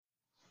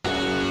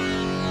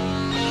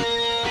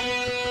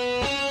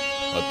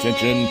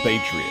Attention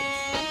Patriots,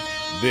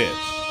 this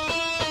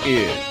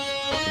is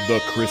the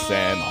Chris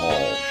Ann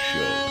Hall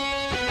Show.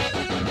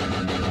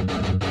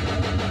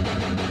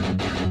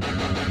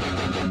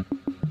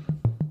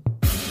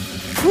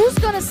 Who's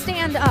going to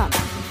stand up?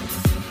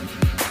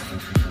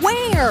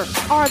 Where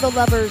are the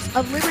lovers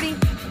of liberty? I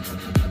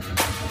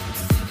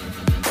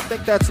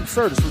think that's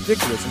absurd. It's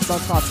ridiculous. It's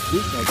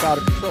unconstitutional. It's out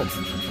of control.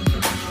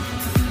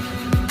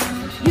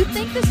 You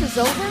think this is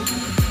over?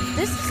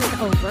 This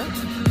isn't over.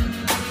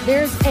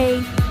 There's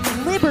a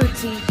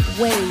liberty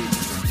wave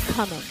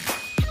coming.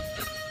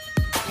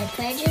 I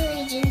pledge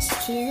allegiance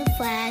to the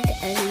flag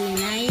of the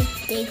United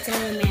States of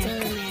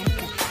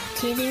America,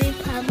 to the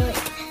republic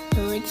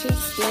for which it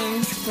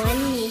stands,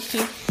 one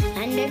nation,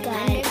 under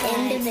God,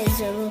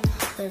 indivisible,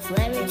 with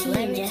liberty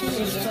and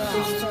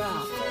justice for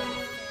all.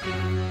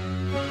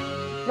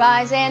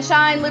 Rise and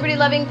shine,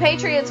 liberty-loving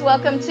patriots.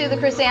 Welcome to the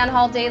Chris Ann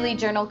Hall Daily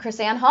Journal. Chris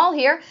Ann Hall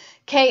here,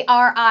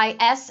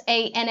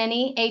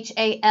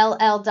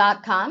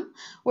 KRISANNEHALL.com,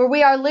 where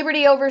we are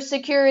liberty over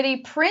security,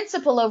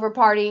 principle over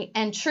party,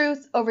 and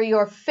truth over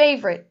your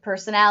favorite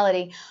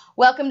personality.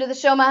 Welcome to the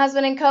show, my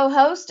husband and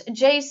co-host,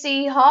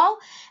 J.C. Hall,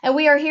 and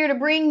we are here to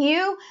bring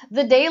you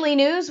the daily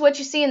news, what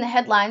you see in the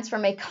headlines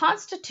from a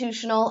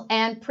constitutional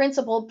and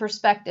principled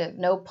perspective.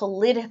 No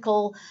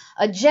political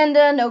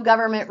agenda, no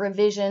government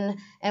revision,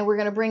 and we're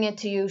going to bring it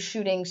to you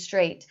shooting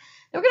straight.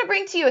 We're going to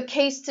bring to you a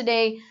case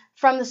today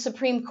from the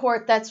Supreme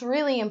Court that's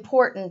really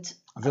important.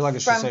 I feel like I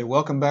should say,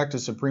 welcome back to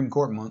Supreme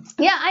Court Month.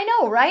 Yeah, I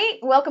know, right?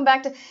 Welcome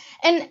back to,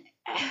 and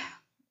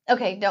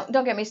okay,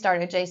 don't get me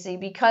started, JC,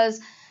 because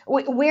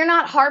we're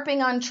not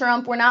harping on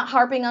Trump. We're not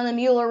harping on the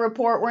Mueller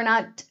report. We're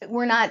not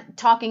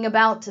talking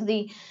about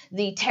the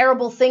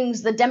terrible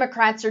things the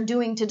Democrats are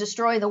doing to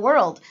destroy the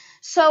world.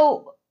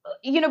 So,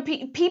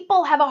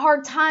 people have a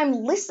hard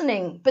time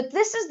listening, but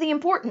this is the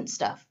important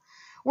stuff.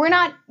 We're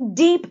not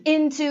deep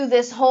into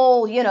this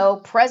whole,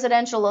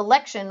 presidential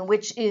election,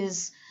 which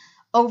is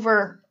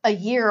over a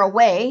year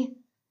away.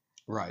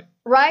 Right.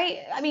 Right?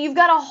 I mean, you've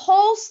got a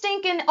whole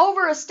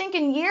over a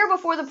stinking year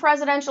before the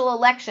presidential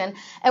election,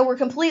 and we're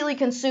completely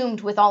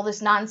consumed with all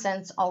this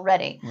nonsense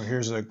already. Well,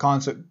 here's a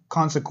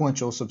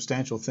consequential,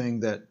 substantial thing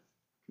that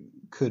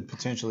could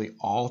potentially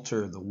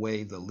alter the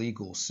way the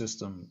legal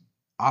system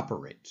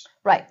operates.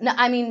 Right. No,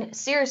 I mean,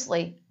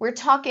 seriously, we're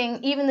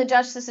talking, even the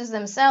justices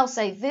themselves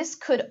say this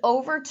could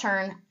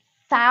overturn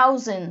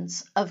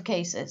thousands of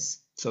cases.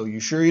 So you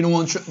sure you don't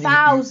want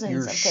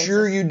thousands of cases?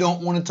 Sure you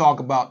don't want to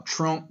talk about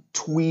Trump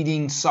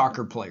tweeting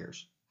soccer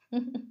players?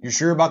 You're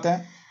sure about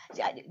that?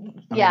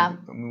 Yeah.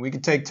 I mean, we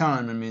could take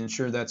time. I mean,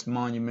 sure, that's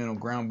monumental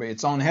ground, but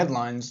it's on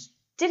headlines.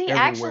 Did he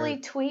everywhere. Actually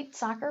tweet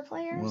soccer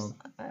players? Well,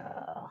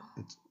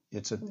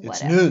 it's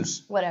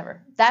news.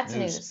 Whatever. That's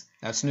news.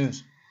 That's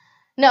news.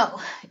 No,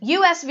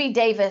 U.S. v.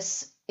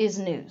 Davis is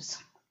news.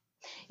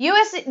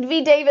 U.S.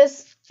 v.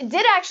 Davis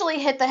did actually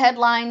hit the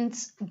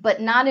headlines, but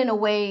not in a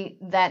way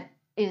that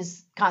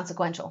is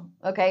consequential.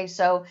 Okay,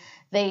 so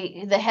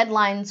the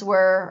headlines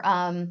were...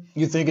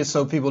 You think it's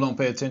so people don't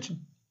pay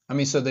attention? I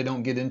mean, so they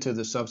don't get into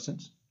the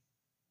substance?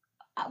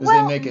 Because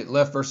they make it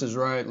left versus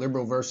right,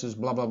 liberal versus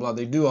blah, blah, blah.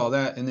 They do all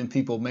that, and then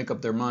people make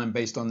up their mind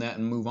based on that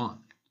and move on.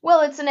 Well,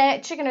 it's a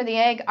chicken or the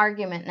egg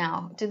argument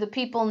now. Do the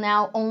people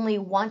now only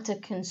want to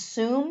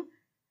consume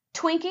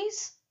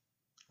Twinkies?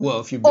 Well,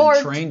 if you've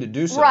been trained to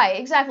do so. Right,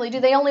 exactly. Do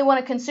they only want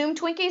to consume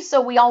Twinkies,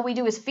 so all we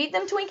do is feed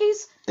them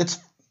Twinkies?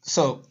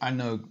 So I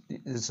know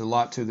there's a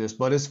lot to this,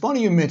 but it's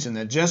funny you mentioned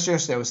that. Just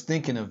yesterday I was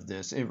thinking of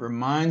this. It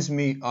reminds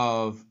me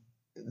of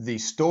the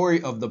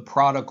story of the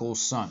prodigal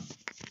son.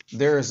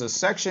 There is a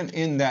section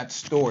in that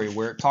story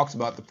where it talks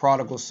about the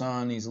prodigal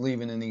son. He's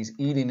leaving and he's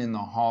eating in the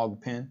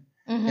hog pen.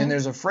 Mm-hmm. And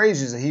there's a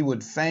phrase that he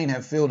would fain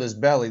have filled his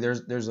belly.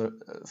 There's a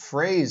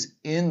phrase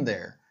in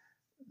there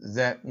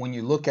that when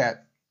you look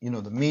at,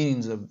 the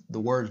meanings of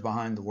the words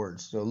behind the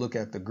words, so look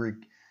at the Greek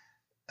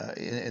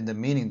and the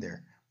meaning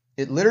there,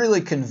 it literally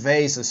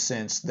conveys a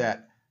sense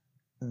that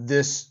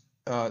this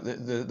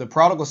the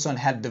prodigal son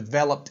had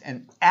developed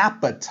an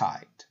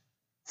appetite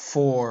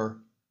for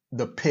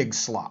the pig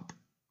slop.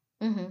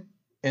 Mm-hmm.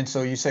 And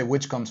so you say,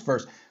 which comes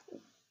first?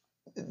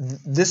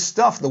 This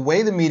stuff, the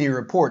way the media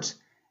reports,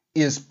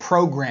 is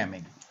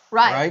programming.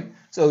 Right?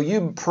 So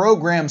you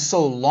program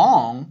so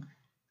long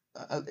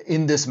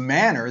in this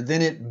manner,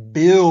 then it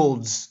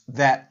builds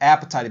that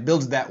appetite. It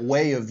builds that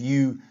way of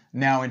you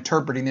now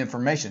interpreting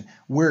information.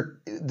 Where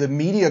the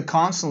media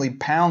constantly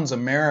pounds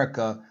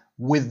America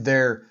with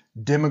their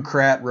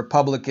Democrat,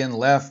 Republican,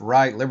 left,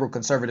 right, liberal,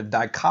 conservative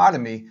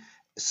dichotomy,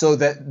 so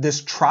that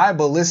this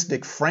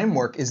tribalistic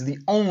framework is the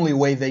only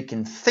way they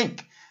can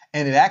think,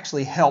 and it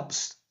actually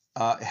helps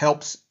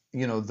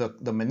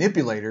the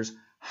manipulators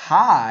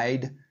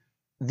hide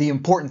the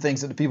important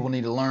things that the people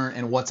need to learn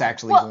and what's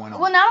actually going on.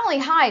 Well, not only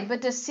hide,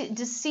 but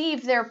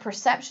deceive their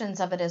perceptions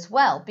of it as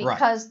well,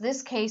 because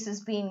this case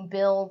is being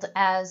billed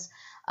as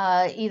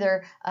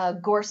either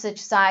Gorsuch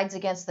sides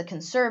against the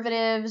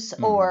conservatives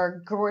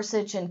or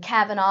Gorsuch and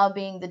Kavanaugh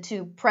being the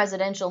two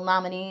presidential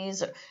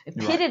nominees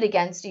pitted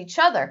against each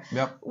other.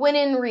 Yep. When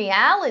in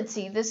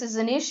reality, this is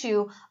an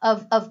issue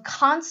of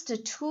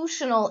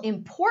constitutional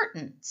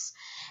importance.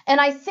 And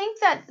I think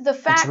that the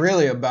fact... It's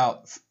really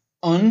about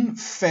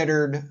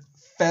unfettered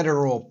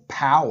federal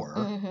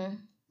power,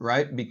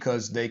 right?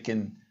 Because they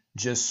can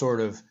just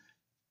sort of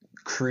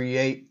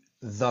create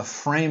the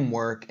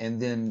framework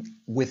and then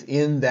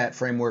within that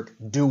framework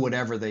do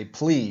whatever they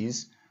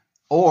please.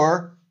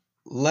 Or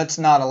let's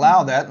not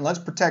allow that and let's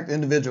protect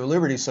individual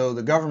liberty, so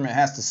the government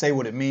has to say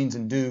what it means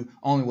and do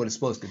only what it's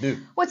supposed to do.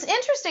 What's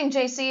interesting,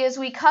 JC, is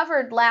we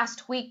covered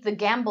last week the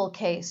Gamble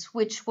case,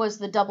 which was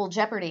the double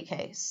jeopardy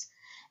case,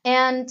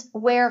 and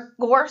where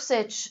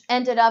Gorsuch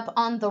ended up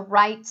on the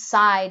right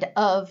side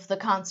of the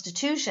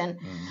Constitution,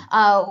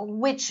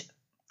 which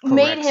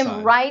made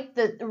him write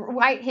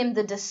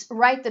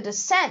the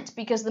dissent,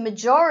 because the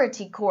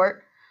majority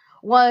court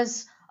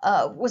was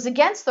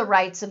against the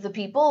rights of the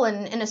people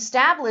and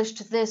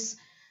established this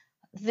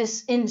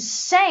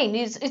insane.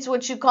 It's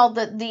what you call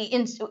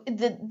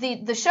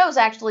the show's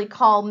actually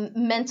called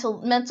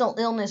mental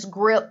illness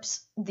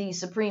grips the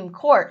Supreme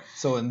Court.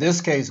 So in this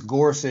case,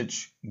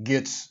 Gorsuch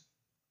gets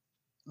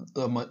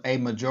a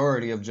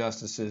majority of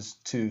justices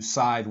to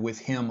side with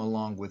him,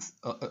 along with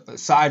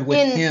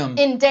him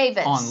in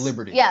Davis on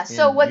liberty. Yeah.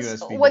 So what's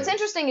Davis.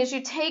 interesting is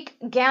you take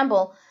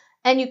Gamble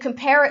and you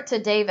compare it to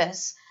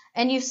Davis,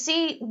 and you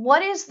see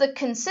what is the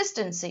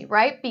consistency,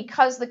 right?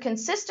 Because the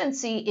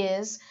consistency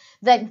is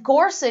that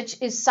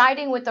Gorsuch is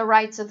siding with the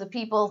rights of the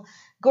people.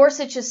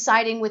 Gorsuch is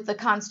siding with the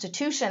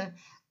Constitution,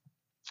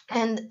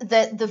 and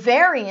that the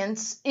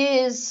variance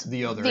is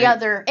the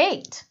other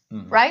eight,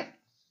 right?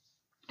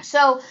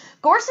 So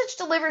Gorsuch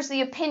delivers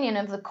the opinion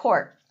of the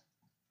court.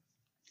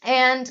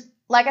 And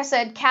like I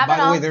said, Kavanaugh...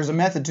 By the way, there's a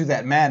method to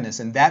that madness,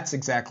 and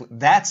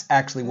that's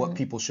actually what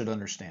people should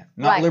understand.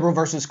 Not liberal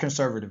versus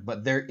conservative,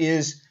 but there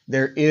is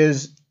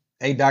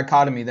a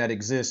dichotomy that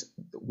exists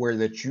where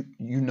that you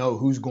know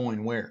who's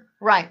going where.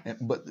 Right.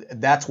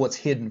 But that's what's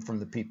hidden from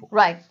the people.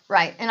 Right.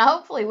 And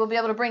hopefully we'll be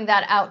able to bring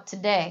that out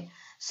today.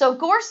 So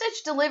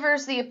Gorsuch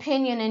delivers the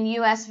opinion in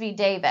U.S. v.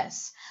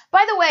 Davis.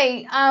 By the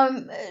way,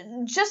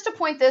 just to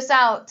point this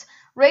out,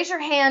 raise your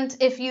hand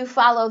if you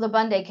follow the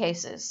Bundy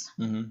cases.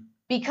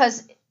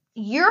 Because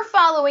you're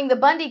following the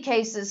Bundy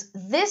cases.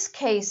 This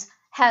case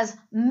has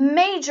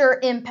major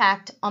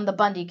impact on the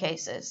Bundy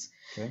cases.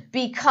 Okay.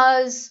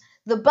 Because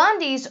the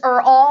Bundys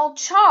are all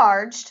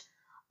charged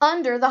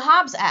under the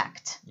Hobbs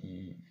Act.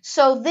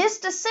 So this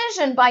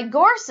decision by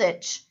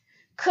Gorsuch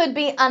could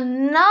be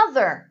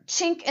another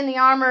chink in the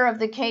armor of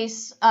the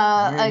case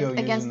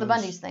against the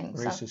Bundys thing.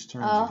 Racist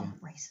terms again.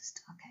 Racist.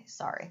 Okay,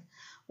 sorry.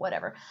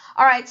 Whatever.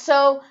 All right,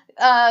 so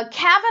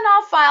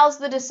Kavanaugh files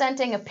the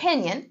dissenting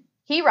opinion.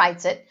 He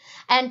writes it.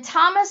 And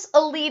Thomas,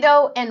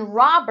 Alito, and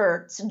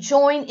Roberts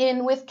join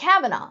in with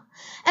Kavanaugh.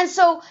 And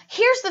so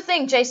here's the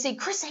thing, JC.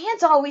 Chris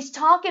Hand's always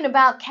talking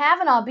about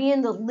Kavanaugh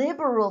being the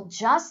liberal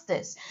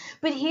justice.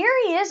 But here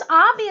he is,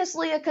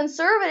 obviously a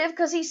conservative,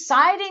 because he's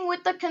siding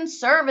with the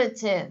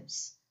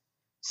conservatives.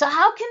 So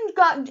how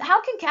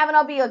can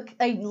Kavanaugh be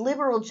a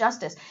liberal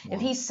justice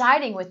if he's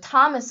siding with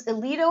Thomas,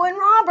 Alito, and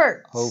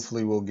Roberts?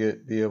 Hopefully we'll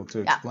be able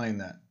to explain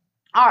that.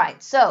 All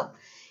right, so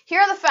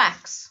here are the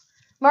facts.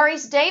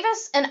 Maurice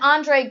Davis and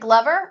Andre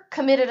Glover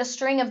committed a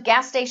string of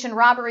gas station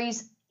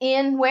robberies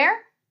in where?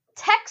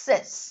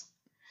 Texas.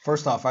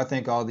 First off, I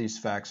think all these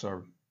facts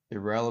are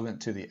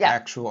irrelevant to the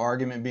actual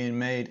argument being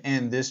made,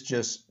 and this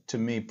just, to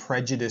me,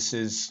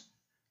 prejudices,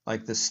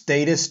 like the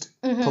statist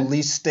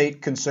police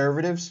state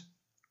conservatives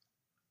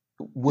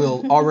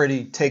will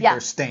already take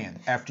their stand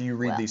after you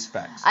read these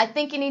facts. I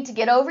think you need to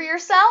get over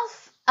yourself.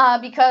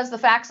 Because the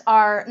facts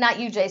are, not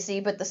you,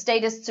 JC, but the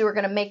statists who are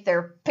going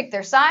to pick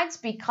their sides,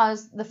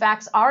 because the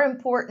facts are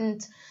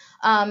important.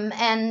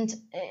 And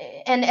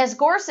as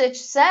Gorsuch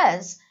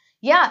says,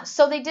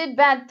 so they did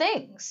bad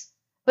things.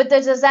 But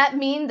does that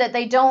mean that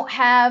they don't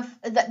have,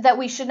 that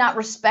we should not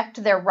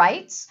respect their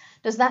rights?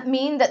 Does that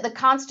mean that the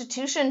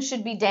Constitution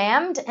should be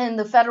damned and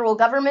the federal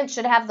government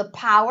should have the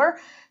power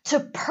to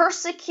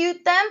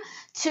persecute them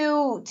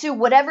to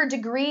whatever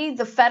degree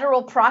the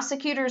federal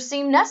prosecutors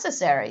seem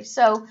necessary?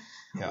 So...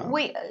 Yeah.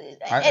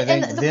 I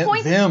think the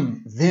point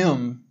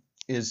them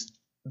is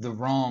the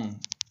wrong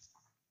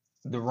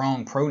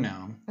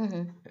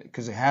pronoun,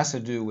 because it has to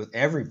do with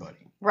everybody.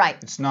 Right.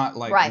 It's not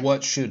like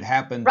what should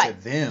happen to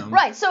them.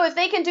 Right. So if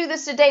they can do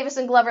this to Davis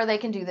and Glover, they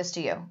can do this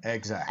to you.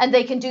 Exactly. And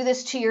they can do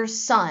this to your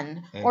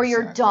son or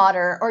your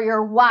daughter or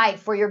your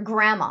wife or your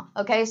grandma.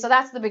 Okay. So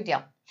that's the big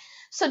deal.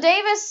 So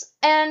Davis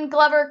and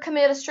Glover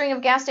commit a string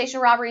of gas station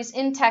robberies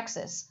in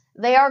Texas.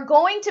 They are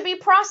going to be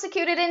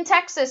prosecuted in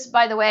Texas,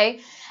 by the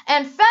way,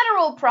 and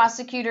federal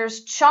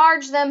prosecutors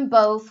charge them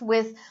both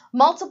with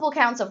multiple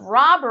counts of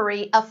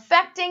robbery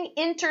affecting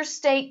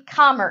interstate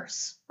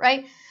commerce,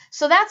 right?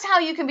 So that's how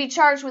you can be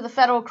charged with a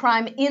federal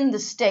crime in the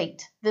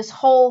state. This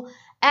whole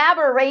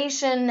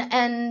aberration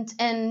and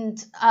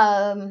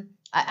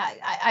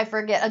I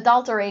forget,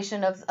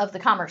 adulteration of the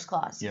Commerce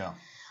Clause. Yeah.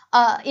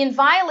 In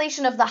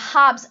violation of the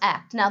Hobbs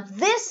Act. Now,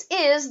 this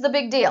is the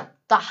big deal.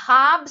 The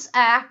Hobbs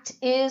Act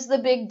is the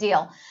big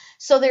deal.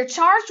 So they're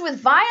charged with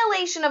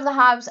violation of the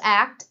Hobbs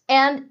Act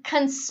and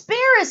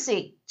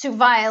conspiracy to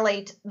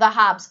violate the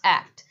Hobbs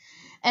Act.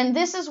 And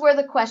this is where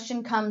the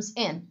question comes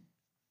in.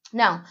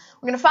 Now,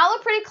 we're going to follow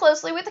pretty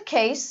closely with the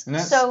case. And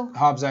that's so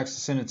Hobbs Act's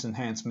sentence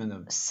enhancement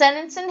of...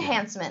 Sentence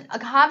enhancement.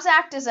 A Hobbs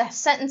Act is a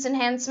sentence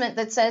enhancement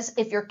that says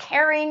if you're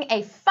carrying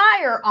a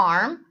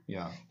firearm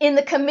in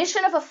the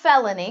commission of a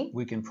felony,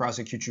 we can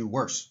prosecute you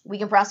worse. We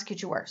can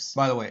prosecute you worse.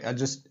 By the way, I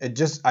just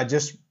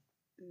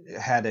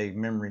had a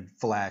memory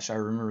flash. I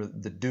remember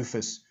the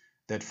doofus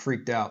that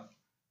freaked out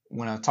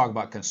when I talk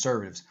about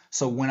conservatives.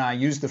 So when I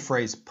use the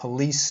phrase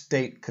police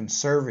state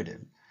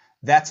conservative,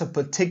 that's a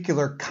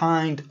particular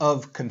kind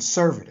of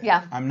conservative.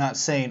 Yeah. I'm not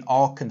saying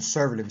all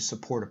conservatives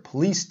support a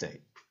police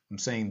state. I'm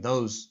saying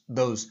those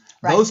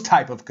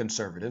type of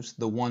conservatives,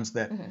 the ones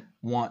that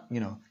want,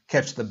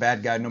 catch the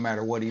bad guy no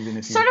matter what, even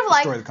if you sort of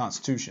destroy like the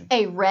Constitution.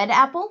 A red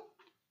apple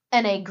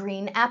and a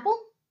green apple.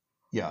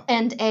 Yeah.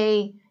 And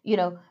a,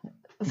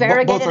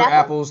 variegated both are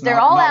apples. They're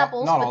all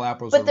apples. Not all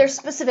apples. But there's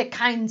specific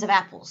kinds of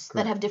apples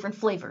Correct. that have different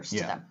flavors to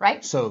them,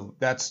 right? So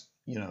that's,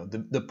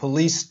 the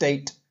police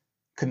state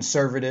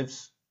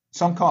conservatives,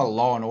 some call it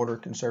law and order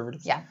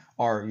conservatives,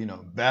 are,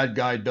 bad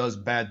guy does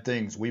bad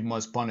things, we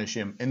must punish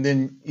him. And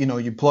then,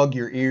 you plug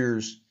your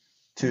ears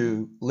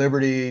to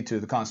liberty, to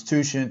the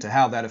Constitution, to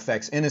how that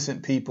affects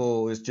innocent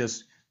people. Is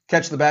just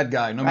catch the bad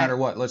guy no matter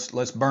what.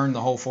 Let's burn the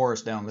whole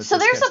forest down. So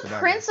there's a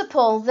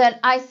principle that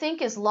I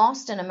think is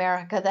lost in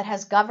America that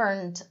has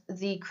governed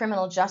the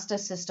criminal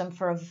justice system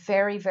for a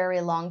very, very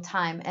long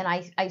time. And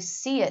I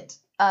see it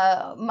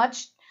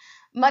much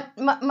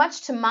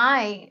to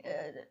my...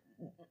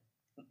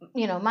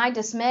 my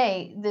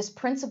dismay, this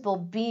principle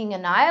being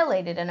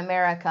annihilated in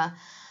America,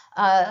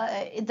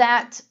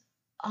 that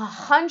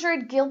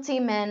 100 guilty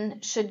men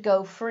should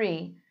go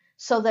free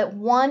so that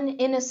one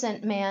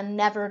innocent man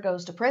never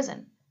goes to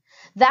prison.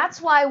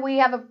 That's why we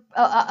have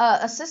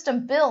a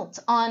system built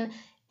on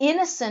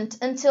innocent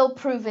until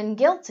proven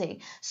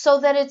guilty,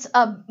 so that it's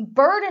a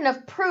burden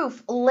of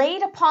proof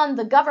laid upon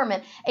the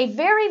government, a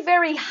very,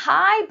 very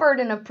high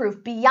burden of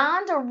proof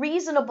beyond a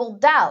reasonable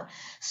doubt.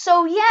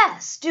 So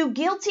yes, do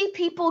guilty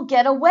people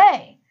get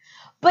away?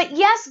 But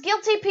yes,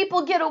 guilty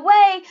people get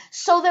away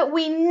so that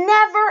we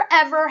never,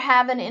 ever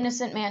have an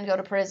innocent man go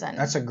to prison.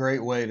 That's a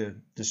great way to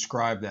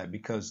describe that,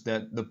 because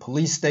the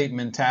police state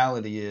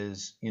mentality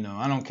is,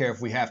 I don't care if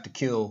we have to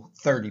kill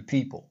 30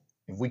 people.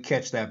 If we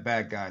catch that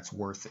bad guy, it's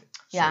worth it.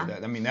 Yeah.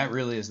 So that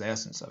really is the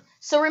essence of it.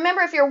 So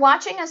remember, if you're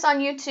watching us on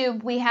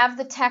YouTube, we have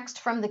the text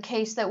from the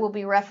case that will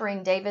be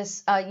referring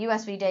Davis,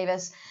 U.S. v.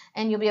 Davis,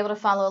 and you'll be able to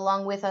follow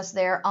along with us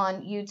there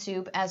on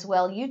YouTube as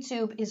well.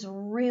 YouTube is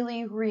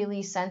really,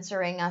 really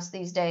censoring us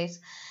these days,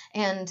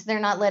 and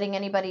they're not letting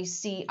anybody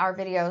see our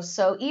videos.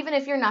 So even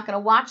if you're not going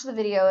to watch the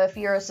video, if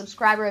you're a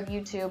subscriber of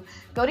YouTube,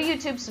 go to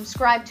YouTube,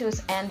 subscribe to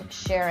us, and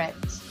share it.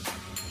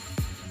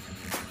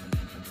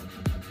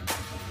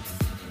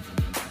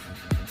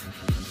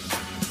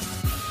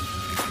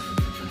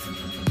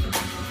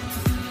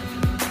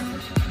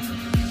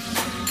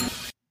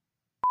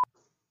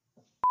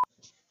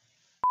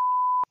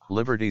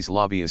 Liberty's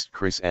lobbyist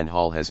Chris Ann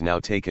Hall has now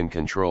taken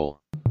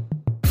control.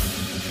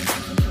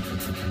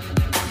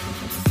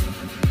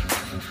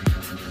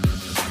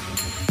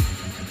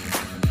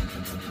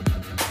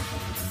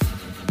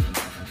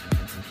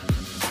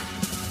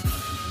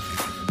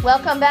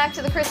 Welcome back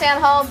to the Chris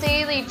Ann Hall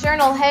Daily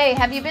Journal. Hey,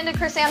 have you been to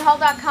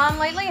chrisannhall.com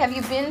lately? Have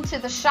you been to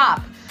the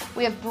shop?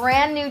 We have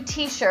brand new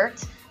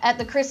t-shirts at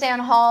the Chris Ann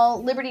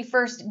Hall Liberty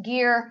First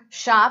Gear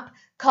shop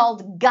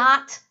called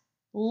Got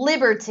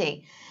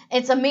Liberty.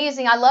 It's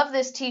amazing. I love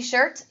this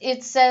t-shirt.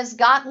 It says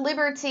Got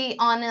Liberty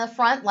on the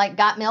front, like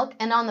got milk,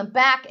 and on the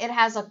back it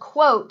has a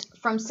quote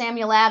from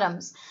Samuel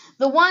Adams,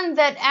 the one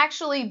that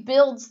actually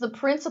builds the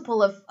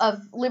principle of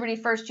Liberty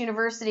First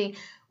University,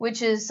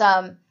 which is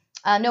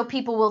no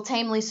people will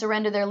tamely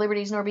surrender their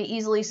liberties nor be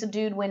easily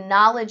subdued when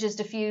knowledge is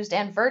diffused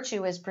and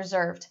virtue is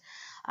preserved.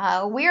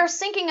 We are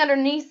sinking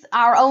underneath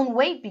our own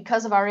weight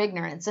because of our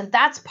ignorance, and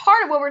that's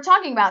part of what we're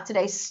talking about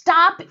today.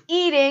 Stop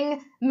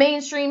eating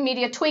mainstream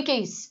media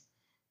Twinkies,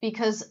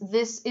 because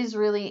this is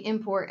really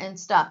important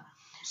stuff.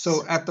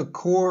 So at the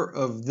core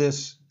of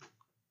this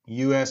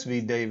U.S.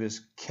 v.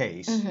 Davis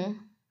case,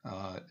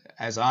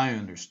 as I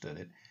understood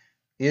it,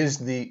 is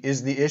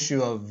the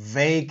issue of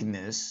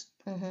vagueness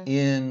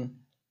in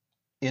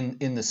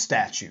the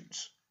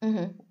statutes.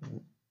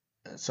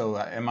 So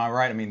am I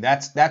right? I mean,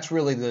 that's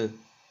really the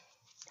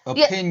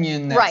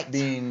opinion that's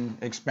being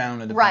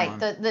expounded upon.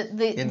 Right.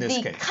 In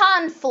this case.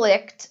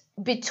 Conflict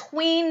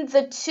between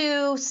the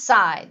two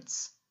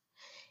sides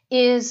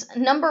is,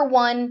 number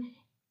one,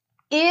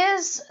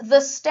 is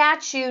the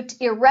statute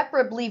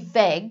irreparably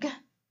vague?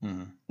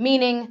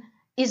 Meaning,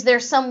 is there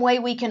some way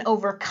we can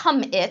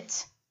overcome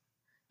it?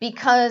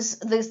 Because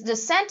the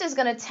dissent is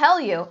going to tell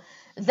you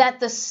that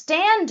the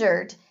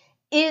standard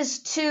is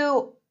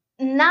to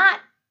not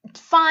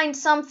find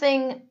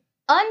something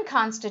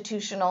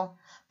unconstitutional,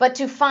 but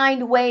to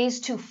find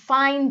ways to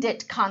find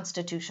it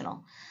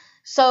constitutional.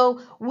 So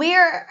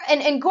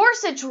and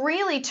Gorsuch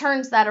really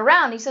turns that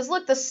around. He says,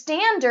 look, the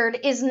standard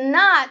is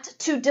not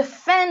to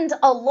defend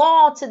a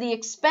law to the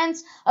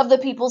expense of the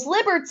people's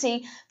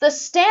liberty. The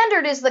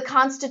standard is the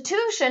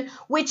Constitution,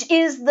 which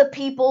is the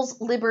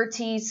people's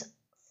liberties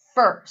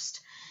first.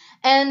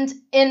 And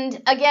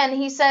again,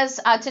 he says,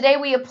 today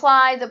we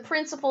apply the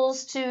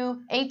principles to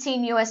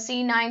 18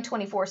 U.S.C.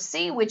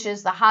 924C, which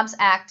is the Hobbs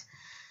Act,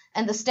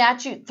 and the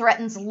statute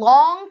threatens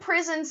long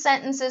prison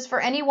sentences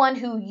for anyone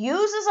who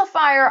uses a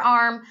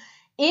firearm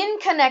in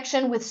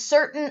connection with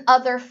certain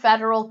other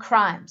federal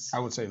crimes. I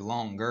would say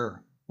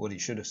longer, what he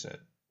should have said.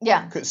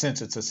 Yeah.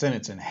 Since it's a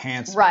sentence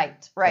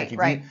enhancement.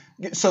 Right.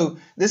 So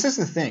this is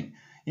the thing.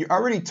 You're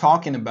already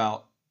talking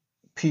about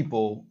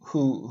people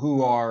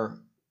who are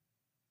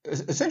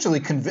essentially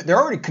they're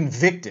already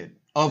convicted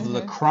of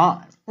the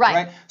crime.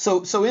 Right.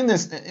 So in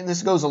this, and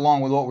this goes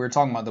along with what we were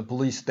talking about, the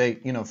police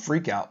state,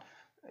 freak out.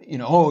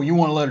 Oh, you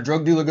want to let a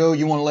drug dealer go?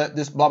 You want to let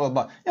this blah, blah,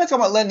 blah. You're not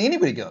talking about letting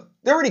anybody go.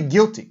 They're already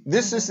guilty.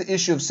 This is the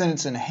issue of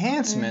sentence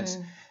enhancements,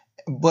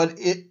 but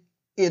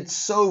it's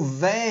so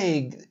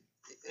vague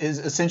is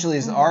essentially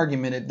his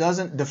argument. It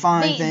doesn't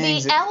define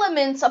things. The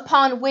elements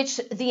upon which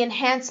the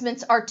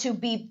enhancements are to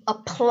be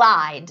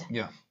applied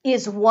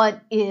is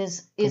what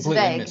is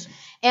vague. Missing.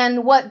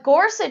 And what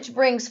Gorsuch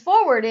brings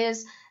forward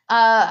is,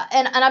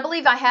 and I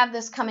believe I have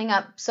this coming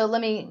up, so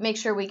let me make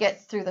sure we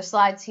get through the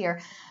slides here.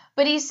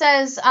 But he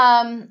says,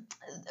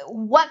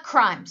 what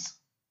crimes,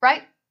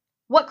 right?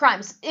 What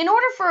crimes? In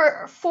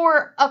order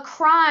for a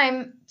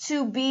crime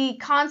to be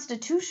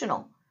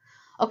constitutional,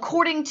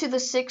 according to the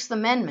Sixth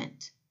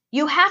Amendment,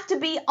 you have to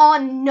be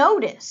on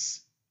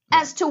notice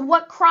as to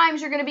what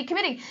crimes you're going to be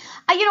committing.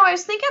 I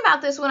was thinking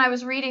about this when I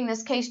was reading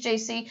this case,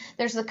 JC.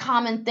 There's the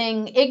common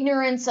thing,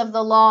 ignorance of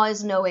the law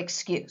is no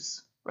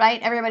excuse,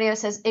 right? Everybody else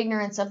says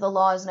ignorance of the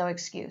law is no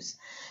excuse.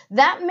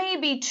 That may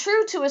be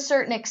true to a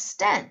certain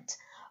extent.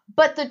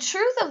 But the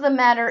truth of the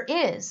matter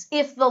is,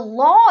 if the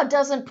law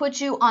doesn't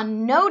put you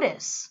on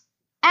notice,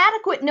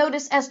 adequate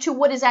notice as to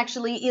what is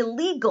actually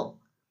illegal,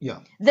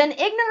 then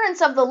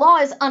ignorance of the law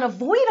is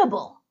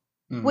unavoidable,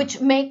 which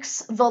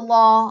makes the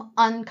law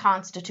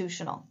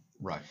unconstitutional.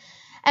 Right.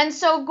 And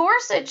so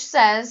Gorsuch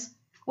says,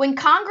 when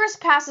Congress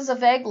passes a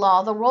vague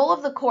law, the role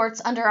of the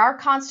courts under our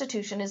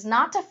Constitution is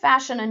not to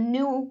fashion a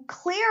new,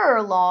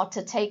 clearer law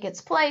to take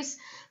its place,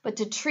 but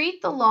to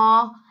treat the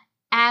law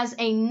as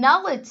a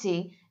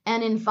nullity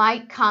and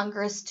invite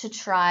Congress to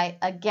try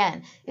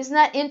again. Isn't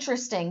that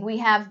interesting? We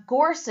have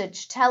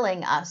Gorsuch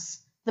telling us,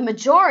 the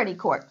majority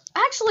court.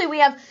 Actually, we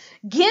have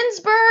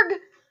Ginsburg,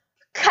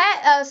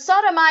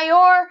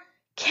 Sotomayor,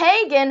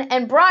 Kagan,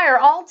 and Breyer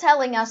all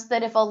telling us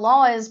that if a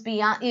law is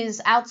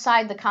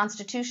outside the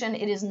Constitution,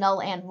 it is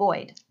null and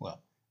void.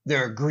 Well, they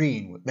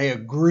agreed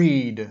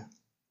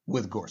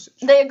with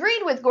Gorsuch. They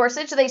agreed with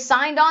Gorsuch. They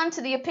signed on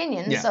to the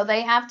opinion, so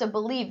they have to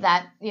believe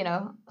that,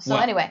 So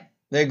anyway.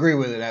 They agree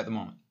with it at the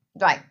moment.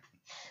 Right.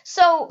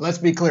 So let's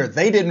be clear.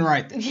 They didn't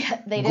write this.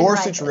 Yeah, they didn't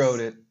Gorsuch write this. wrote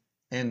it,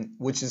 and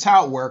which is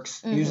how it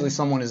works. Usually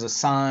someone is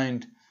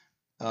assigned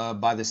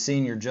by the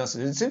senior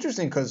justice. It's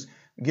interesting because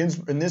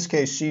in this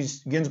case,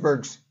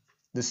 Ginsburg's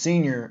the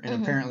senior,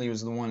 and apparently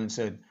was the one that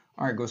said,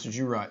 "All right, Gorsuch,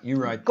 you write."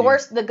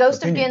 The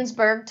ghost of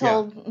Ginsburg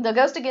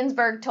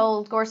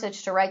told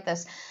Gorsuch to write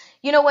this.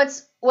 You know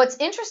what's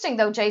interesting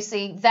though,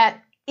 JC,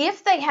 that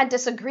if they had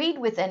disagreed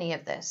with any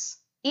of this,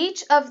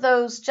 each of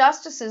those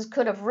justices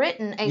could have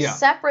written a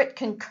separate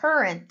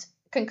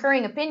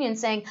concurring opinion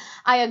saying,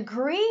 "I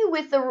agree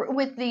with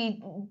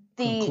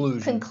the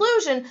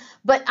conclusion,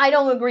 but I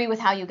don't agree with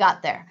how you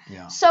got there."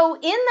 Yeah. So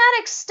in that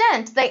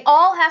extent, they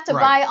all have to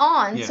buy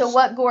on to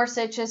what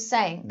Gorsuch is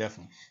saying.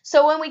 Definitely.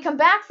 So when we come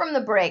back from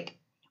the break,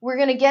 we're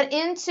going to get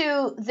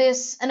into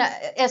this, and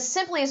as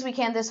simply as we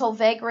can, this whole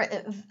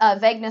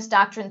vagueness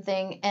doctrine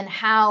thing and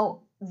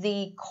how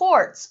the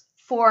courts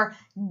for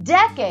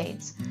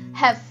decades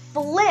have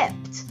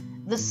flipped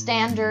the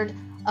standard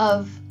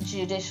of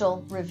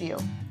judicial review.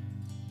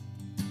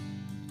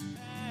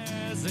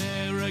 As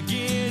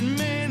arrogant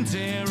men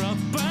tear up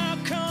our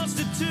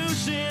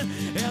Constitution,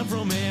 and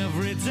from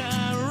every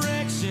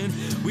direction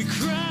we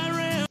cry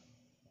around.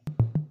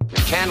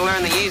 You can't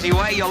learn the easy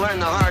way, you'll learn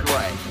the hard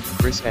way.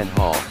 Chris Ann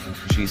Hall,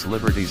 she's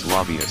Liberty's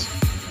lobbyist.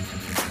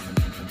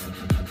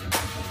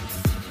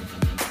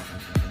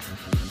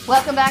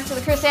 Welcome back to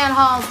the Chris Ann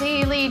Hall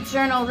Daily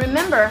Journal.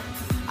 Remember,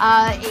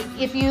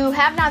 if you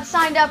have not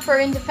signed up for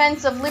In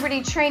Defense of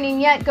Liberty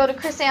training yet, go to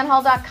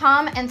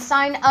chrisannhall.com and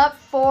sign up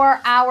for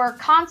our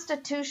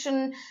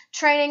Constitution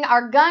training,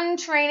 our gun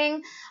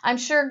training. I'm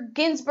sure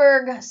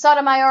Ginsburg,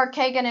 Sotomayor,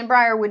 Kagan, and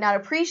Breyer would not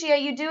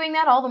appreciate you doing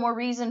that. All the more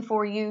reason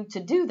for you to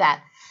do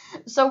that.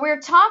 So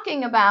we're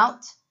talking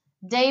about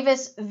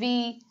Davis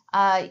v.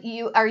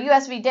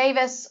 U.S. v.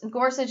 Davis,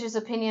 Gorsuch's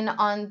opinion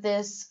on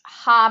this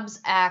Hobbs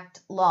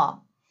Act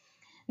law.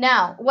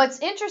 Now, what's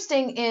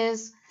interesting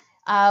is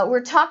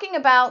we're talking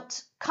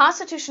about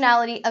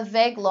constitutionality of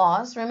vague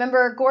laws.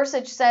 Remember,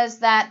 Gorsuch says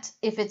that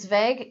if it's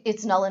vague,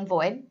 it's null and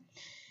void.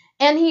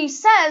 And he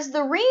says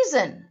the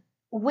reason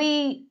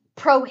we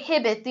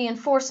prohibit the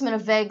enforcement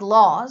of vague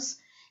laws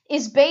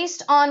is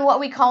based on what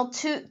we call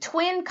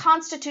twin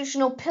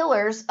constitutional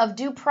pillars of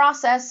due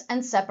process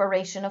and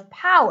separation of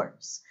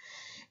powers.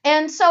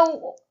 And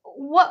so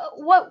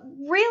what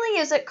really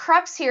is at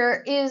crux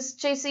here is,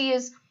 JC,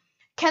 is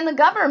can the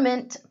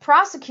government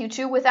prosecute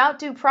you without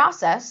due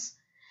process?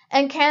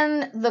 And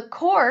can the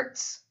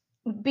courts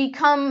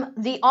become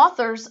the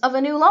authors of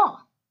a new law?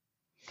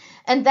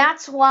 And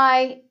that's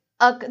why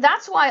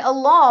a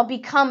law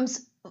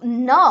becomes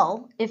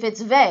null if it's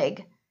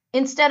vague,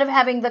 instead of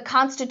having the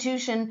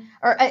Constitution,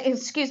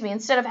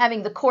 instead of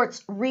having the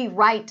courts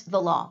rewrite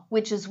the law,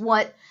 which is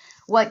what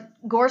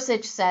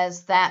Gorsuch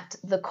says that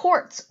the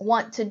courts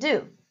want to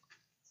do.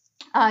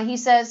 He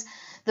says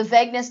the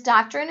vagueness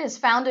doctrine is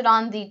founded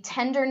on the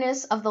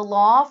tenderness of the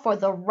law for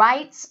the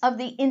rights of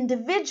the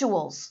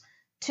individuals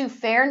to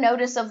fair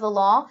notice of the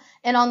law,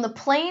 and on the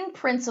plain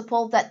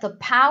principle that the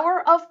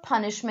power of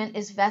punishment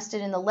is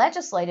vested in the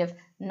legislative,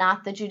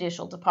 not the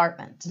judicial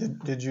department.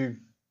 Did you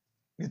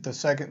get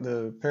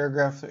the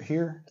paragraph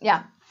here?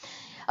 Yeah.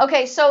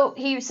 Okay, so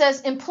he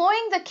says,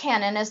 employing the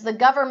canon as the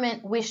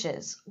government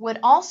wishes would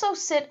also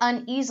sit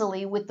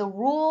uneasily with the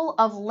rule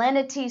of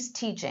lenity's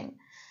teaching,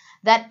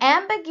 that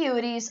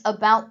ambiguities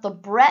about the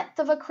breadth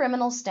of a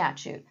criminal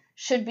statute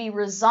should be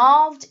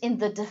resolved in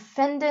the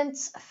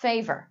defendant's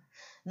favor.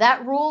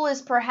 That rule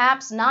is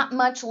perhaps not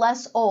much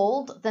less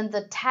old than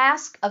the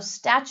task of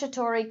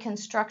statutory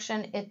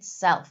construction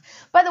itself.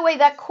 By the way,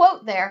 that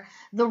quote there,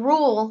 the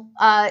rule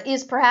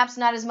is perhaps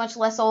not as much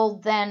less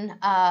old than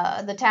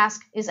the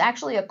task, is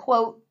actually a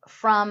quote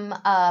from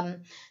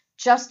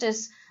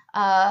Justice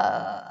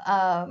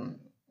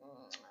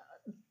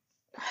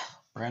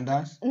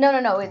Brandeis?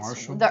 No.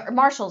 It's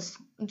Marshall's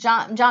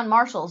John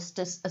Marshall's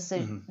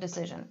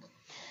decision.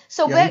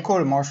 So yeah, he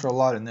quoted Marshall a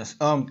lot in this.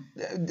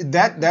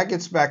 That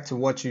gets back to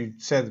what you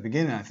said at the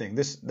beginning. I think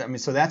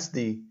so that's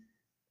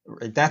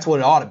what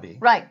it ought to be.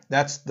 Right.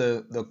 That's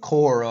the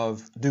core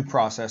of due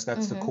process.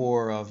 That's the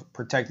core of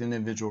protecting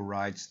individual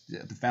rights.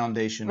 The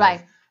foundation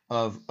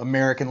of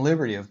American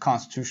liberty, of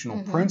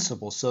constitutional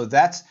principles. So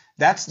that's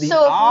the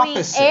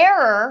opposite. So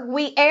if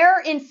we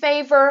err in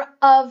favor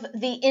of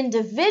the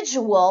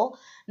individual,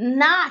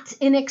 not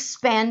in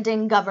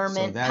expanding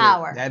government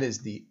power. That is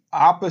the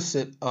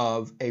opposite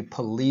of a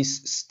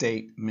police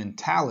state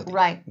mentality,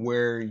 right?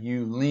 Where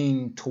you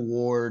lean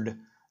toward,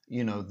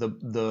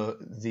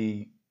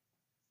 the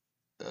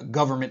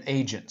government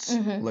agents,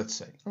 let's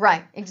say.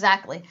 Right,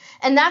 exactly.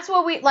 And that's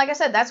what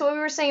that's what we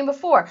were saying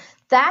before.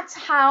 That's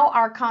how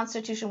our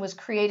Constitution was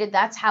created.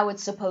 That's how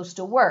it's supposed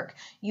to work.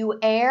 You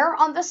err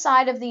on the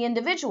side of the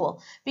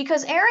individual,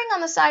 because erring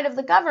on the side of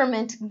the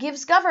government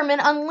gives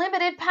government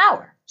unlimited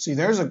power. See,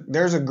 there's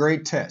a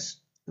great test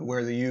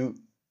where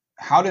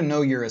how to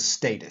know you're a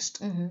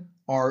statist.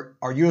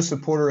 Are you a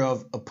supporter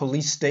of a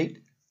police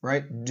state,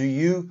 right? Do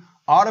you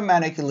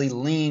automatically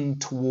lean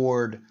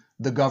toward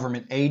the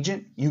government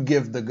agent? You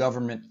give the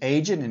government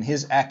agent and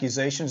his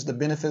accusations the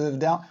benefit of the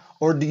doubt?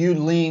 Or do you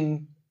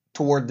lean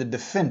toward the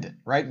defendant,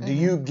 right? Do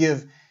you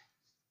give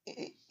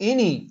do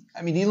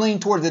you lean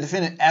toward the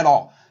defendant at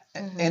all?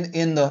 And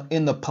in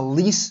the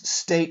police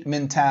state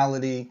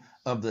mentality,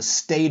 of the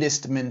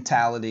statist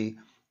mentality,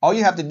 all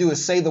you have to do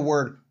is say the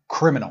word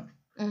criminal.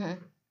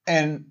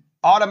 And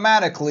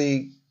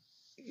automatically,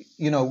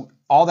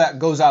 all that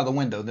goes out of the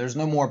window. There's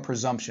no more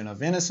presumption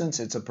of innocence.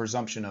 It's a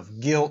presumption of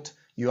guilt.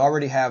 You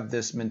already have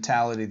this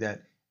mentality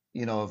that,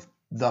 of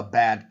the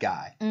bad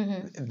guy.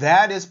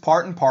 That is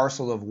part and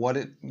parcel of what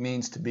it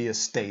means to be a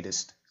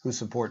statist who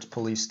supports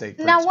police state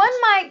principles. Now, one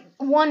might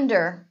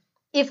wonder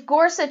if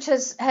Gorsuch he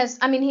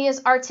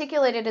has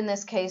articulated in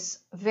this case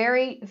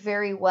very,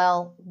 very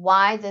well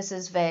why this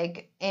is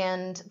vague,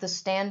 and the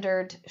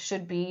standard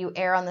should be you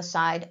err on the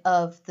side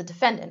of the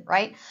defendant,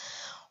 right?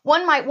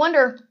 One might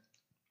wonder,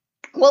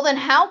 well, then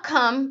how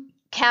come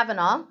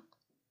Kavanaugh,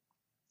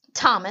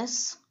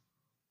 Thomas,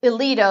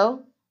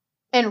 Alito,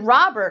 and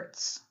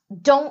Roberts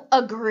don't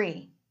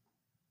agree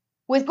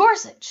with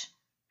Gorsuch?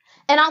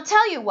 And I'll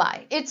tell you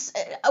why. It's,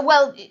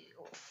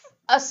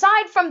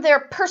 aside from their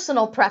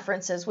personal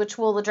preferences, which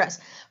we'll address,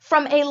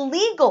 from a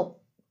legal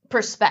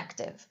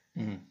perspective,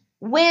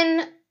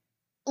 when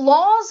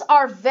laws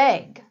are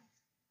vague,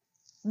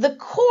 the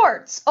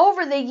courts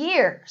over the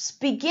years,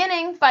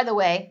 beginning, by the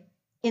way,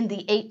 in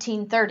the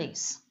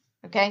 1830s,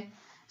 okay?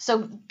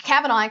 So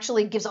Kavanaugh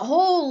actually gives a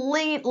whole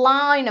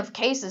line of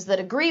cases that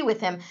agree with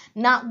him,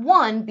 not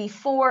one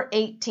before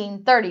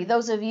 1830.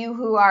 Those of you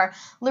who are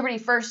Liberty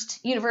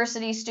First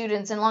University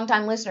students and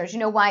longtime listeners, you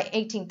know why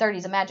 1830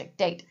 is a magic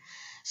date.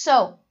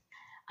 So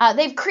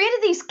they've created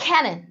these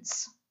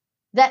canons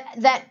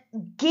that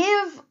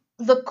give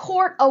the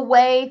court a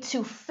way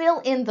to fill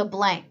in the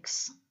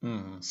blanks.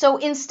 So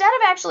instead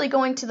of actually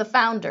going to the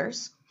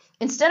founders,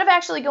 instead of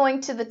actually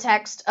going to the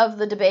text of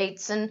the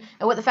debates and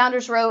what the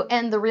founders wrote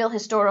and the real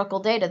historical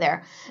data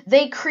there,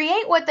 they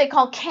create what they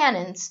call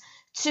canons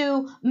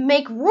to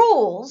make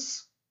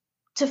rules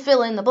to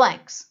fill in the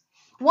blanks.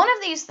 One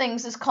of these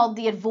things is called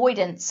the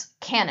avoidance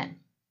canon.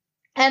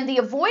 And the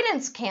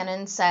avoidance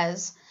canon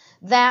says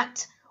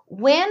that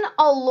when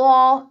a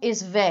law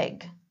is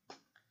vague,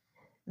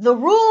 the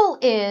rule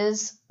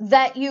is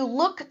that you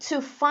look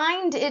to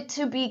find it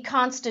to be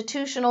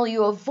constitutional.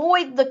 You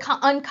avoid the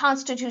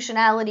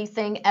unconstitutionality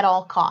thing at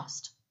all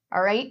cost.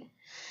 All right?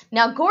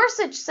 Now,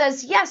 Gorsuch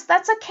says, yes,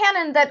 that's a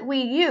canon that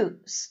we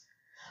use.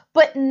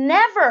 But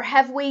never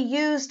have we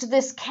used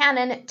this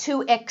canon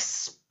to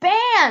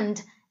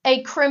expand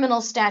a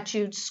criminal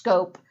statute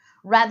scope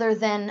rather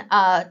than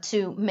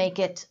to make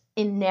it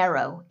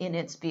narrow in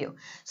its view.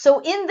 So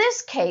in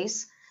this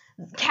case,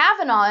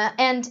 Kavanaugh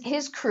and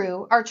his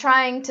crew are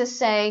trying to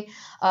say,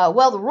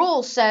 well, the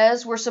rule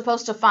says we're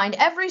supposed to find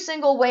every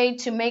single way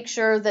to make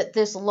sure that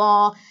this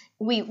law,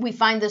 we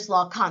find this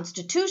law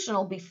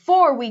constitutional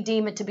before we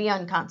deem it to be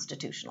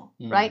unconstitutional,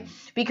 right?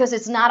 Because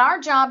it's not our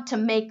job to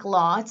make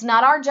law. It's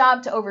not our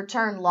job to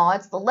overturn law.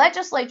 It's the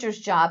legislature's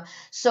job.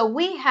 So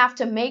we have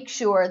to make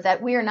sure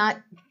that we are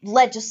not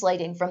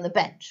legislating from the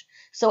bench.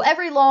 So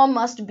every law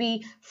must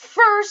be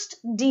first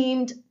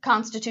deemed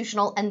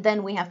constitutional, and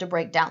then we have to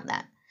break down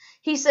that.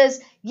 He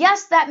says,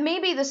 yes, that may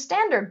be the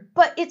standard,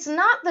 but it's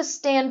not the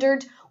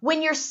standard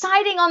when you're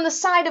siding on the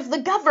side of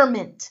the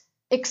government,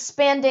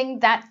 expanding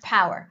that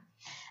power.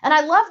 And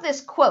I love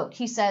this quote.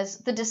 He says,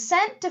 the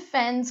dissent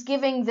defends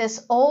giving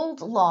this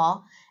old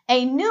law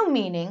a new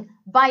meaning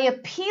by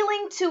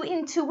appealing to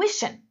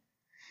intuition.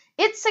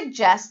 It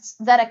suggests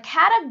that a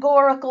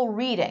categorical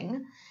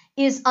reading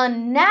is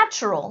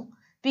unnatural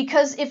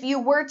because if you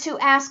were to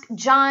ask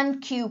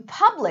John Q.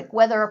 Public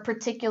whether a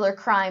particular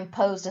crime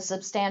posed a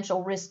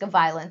substantial risk of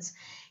violence,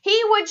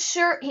 he would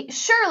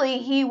surely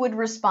he would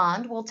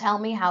respond, well, tell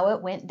me how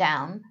it went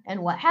down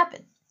and what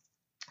happened.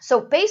 So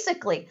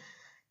basically,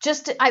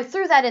 I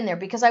threw that in there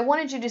because I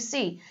wanted you to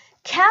see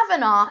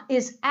Kavanaugh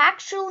is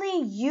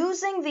actually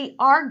using the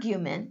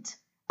argument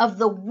of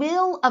the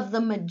will of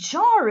the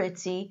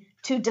majority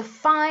to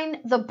define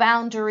the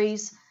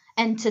boundaries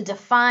and to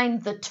define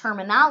the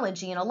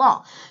terminology in a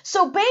law.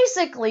 So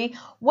basically,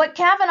 what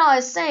Kavanaugh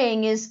is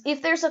saying is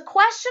if there's a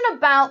question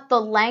about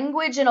the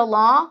language in a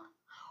law,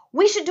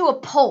 we should do a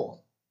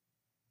poll.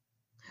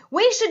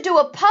 We should do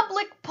a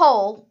public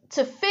poll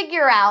to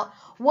figure out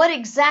what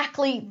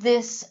exactly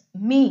this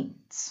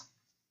means.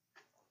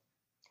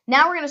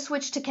 Now we're going to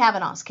switch to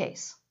Kavanaugh's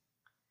case.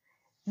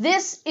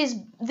 This is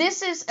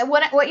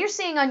what you're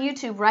seeing on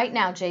YouTube right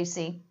now,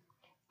 JC,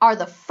 are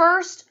the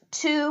first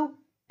two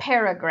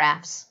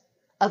paragraphs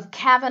of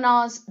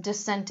Kavanaugh's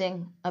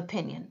dissenting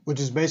opinion. Which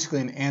is basically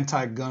an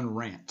anti-gun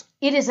rant.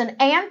 It is an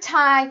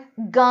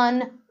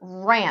anti-gun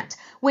rant,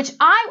 which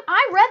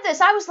I read this.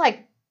 I was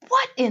like,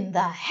 what in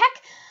the heck?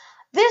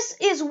 This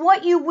is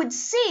what you would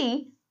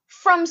see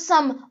from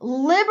some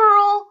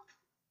liberal,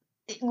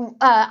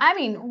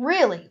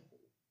 really,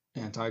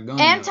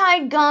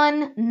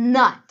 anti-gun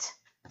nut.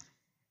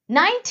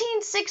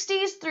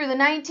 1960s through the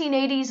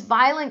 1980s,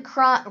 violent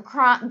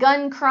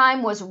gun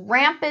crime was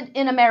rampant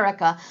in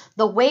America.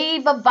 The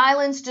wave of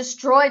violence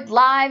destroyed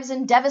lives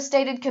and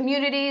devastated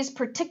communities,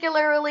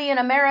 particularly in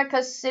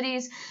America's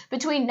cities.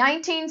 Between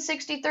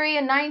 1963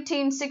 and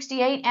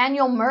 1968,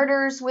 annual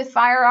murders with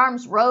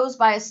firearms rose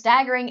by a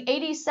staggering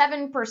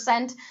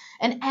 87%,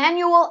 and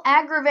annual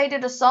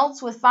aggravated assaults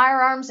with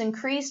firearms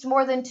increased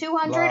more than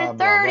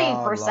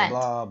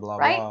 230%.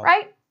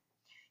 Right?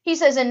 He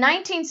says in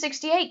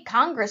 1968,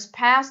 Congress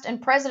passed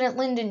and President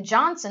Lyndon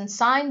Johnson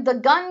signed the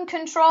Gun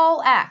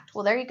Control Act.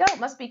 Well, there you go.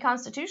 It must be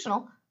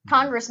constitutional.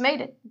 Congress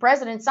made it. The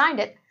president signed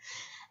it.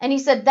 And he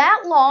said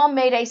that law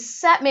made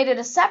it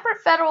a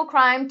separate federal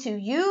crime to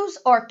use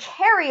or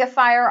carry a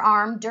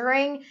firearm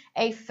during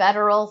a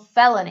federal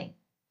felony.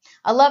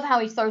 I love how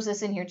he throws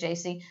this in here,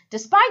 JC.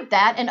 Despite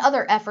that and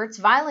other efforts,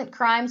 violent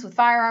crimes with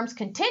firearms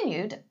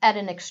continued at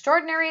an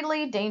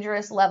extraordinarily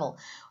dangerous level.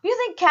 You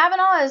think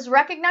Kavanaugh is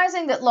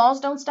recognizing that laws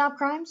don't stop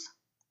crimes?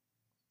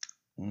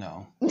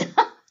 No.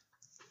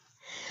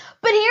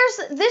 But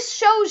this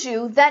shows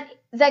you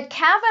that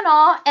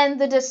Kavanaugh and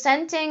the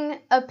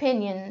dissenting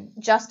opinion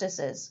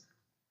justices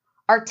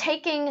are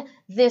taking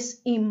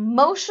this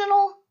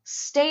emotional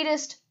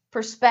statist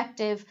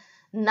perspective,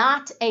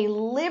 not a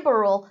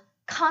liberal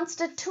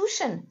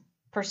Constitution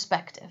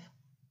perspective.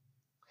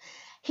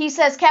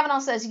 Kavanaugh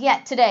says,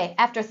 yet today,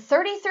 after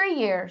 33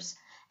 years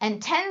and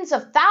tens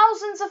of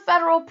thousands of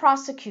federal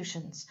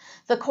prosecutions,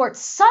 the court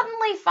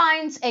suddenly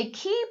finds a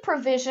key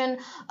provision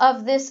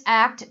of this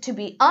act to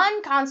be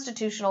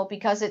unconstitutional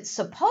because it's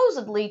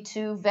supposedly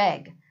too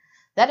vague.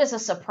 That is a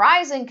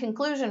surprising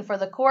conclusion for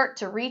the court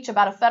to reach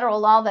about a federal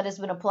law that has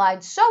been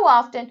applied so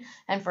often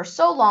and for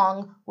so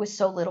long with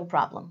so little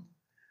problem.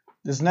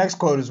 This next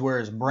quote is where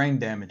his brain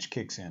damage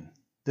kicks in.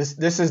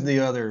 This is the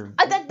other.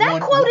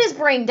 That quote is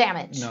brain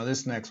damage. No,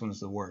 this next one is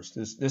the worst.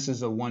 This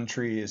is a one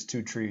tree is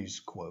two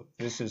trees quote.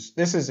 This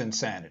is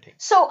insanity.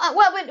 So,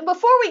 but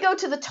before we go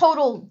to the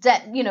total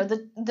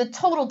the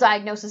total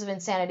diagnosis of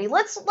insanity,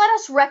 let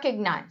us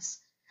recognize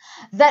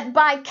that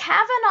by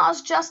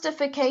Kavanaugh's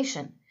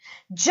justification,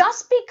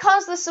 Just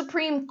because the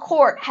Supreme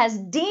Court has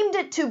deemed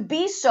it to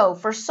be so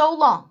for so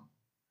long,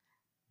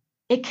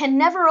 it can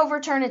never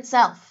overturn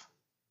itself.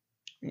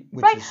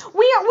 Right?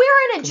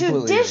 We're in a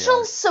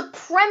judicial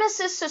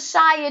supremacist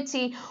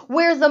society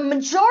where the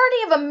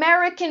majority of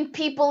American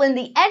people and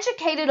the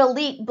educated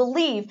elite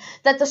believe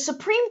that the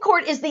Supreme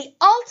Court is the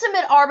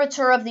ultimate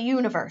arbiter of the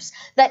universe,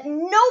 that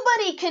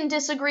nobody can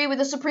disagree with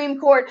the Supreme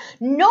Court,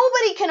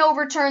 nobody can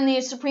overturn the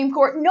Supreme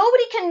Court,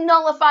 nobody can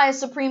nullify a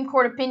Supreme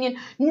Court opinion,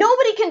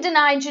 nobody can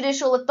deny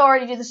judicial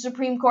authority to the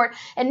Supreme Court,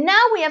 and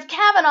now we have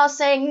Kavanaugh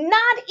saying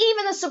not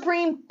even the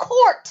Supreme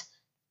Court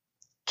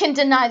can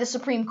deny the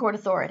Supreme Court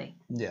authority.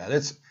 Yeah,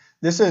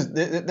 that's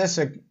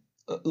a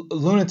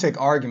lunatic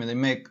argument they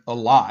make a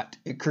lot.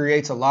 It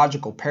creates a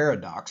logical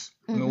paradox.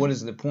 I mean, what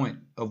is the point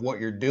of what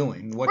you're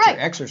doing, what you're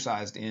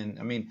exercised in?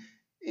 I mean,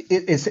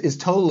 it's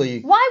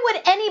totally... Why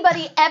would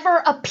anybody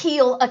ever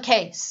appeal a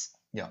case?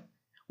 Yeah.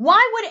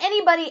 Why would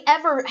anybody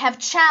ever have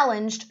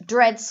challenged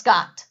Dred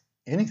Scott?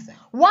 Anything.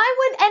 Why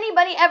would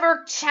anybody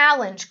ever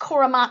challenge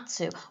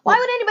Korematsu?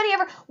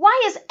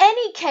 Why has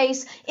any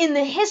case in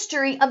the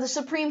history of the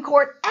Supreme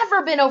Court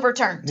ever been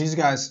overturned? These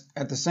guys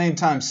at the same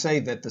time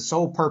say that the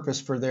sole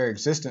purpose for their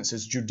existence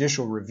is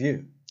judicial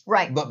review.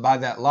 Right. But by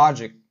that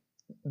logic,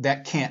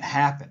 that can't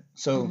happen.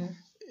 So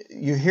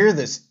you hear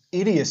this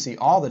idiocy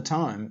all the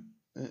time,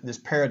 this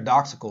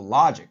paradoxical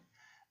logic.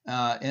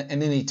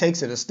 And then he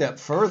takes it a step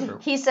further.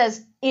 He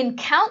says, in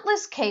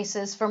countless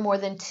cases for more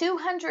than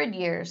 200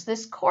 years,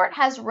 this court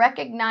has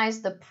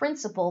recognized the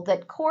principle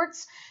that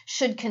courts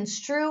should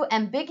construe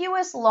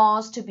ambiguous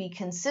laws to be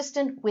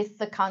consistent with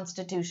the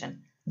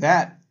Constitution.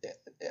 That,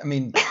 I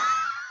mean,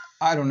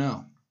 I don't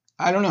know.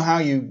 I don't know how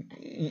you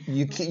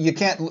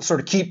can't sort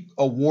of keep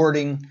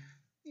awarding,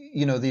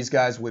 these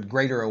guys with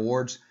greater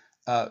awards.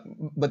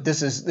 But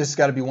this has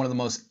got to be one of the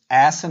most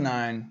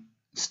asinine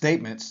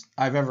statements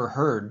I've ever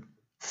heard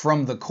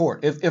from the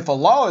court. If a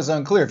law is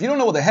unclear, if you don't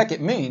know what the heck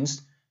it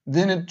means,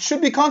 then it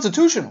should be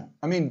constitutional.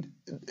 I mean,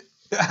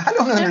 I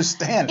don't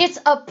understand. It's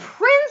a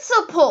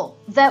principle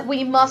that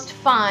we must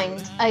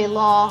find an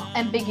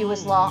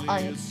ambiguous law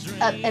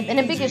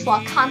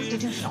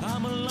constitutional.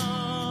 I'm a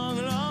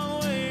long,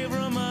 long way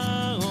from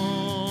my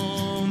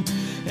home,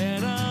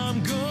 and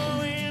I'm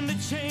going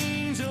to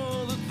change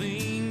all the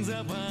things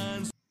I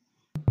find.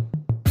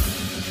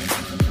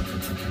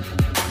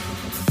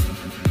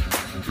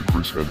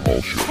 Chris and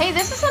Hall Show. Hey,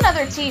 this is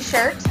another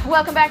t-shirt.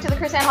 Welcome back to the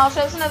Chris and Hall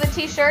Show. This is another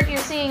t-shirt you're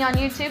seeing on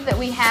YouTube that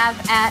we have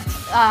at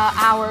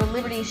our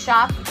Liberty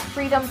shop.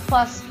 Freedom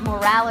plus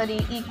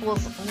morality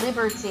equals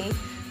liberty,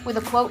 with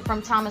a quote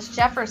from Thomas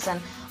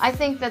Jefferson. I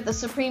think that the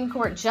Supreme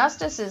Court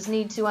justices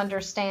need to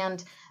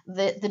understand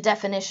the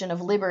definition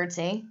of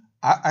liberty.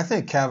 I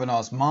think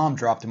Kavanaugh's mom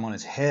dropped him on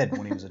his head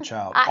when he was a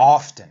child,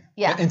 often.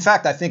 Yeah. In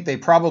fact, I think they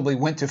probably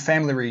went to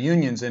family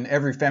reunions and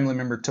every family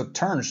member took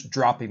turns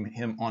dropping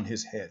him on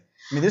his head.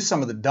 I mean, this is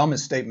some of the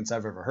dumbest statements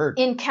I've ever heard.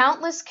 In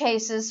countless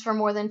cases for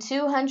more than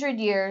 200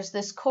 years,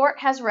 this court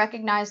has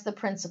recognized the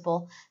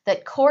principle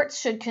that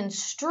courts should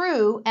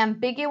construe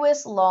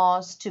ambiguous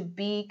laws to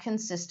be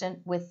consistent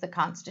with the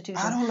Constitution.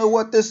 I don't know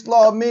what this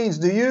law means.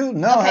 Do you?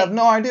 No, I have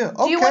no idea.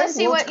 Do you want to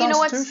see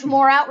what's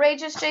more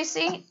outrageous,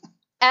 JC?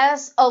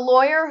 As a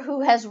lawyer who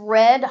has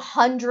read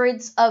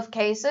hundreds of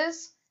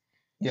cases,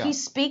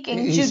 he's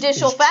speaking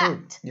judicial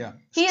fact. Yeah,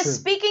 he is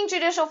speaking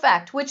judicial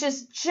fact, which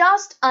is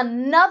just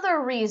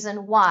another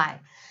reason why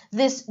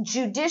this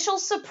judicial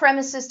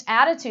supremacist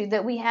attitude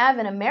that we have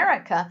in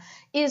America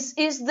is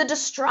the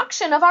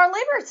destruction of our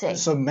liberty.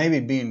 So maybe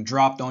being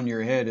dropped on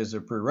your head is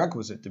a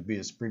prerequisite to be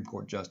a Supreme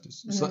Court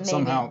justice.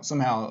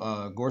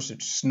 Somehow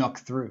Gorsuch snuck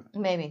through.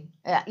 Maybe.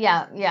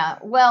 Yeah.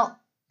 Well,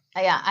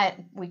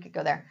 we could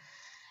go there.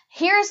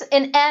 Here's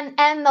and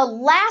the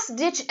last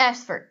ditch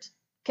effort.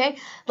 Okay,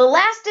 the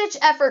last ditch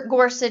effort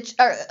Gorsuch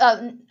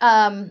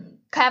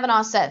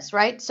Kavanaugh says,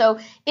 right? So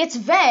it's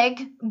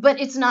vague, but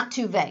it's not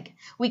too vague.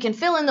 We can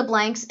fill in the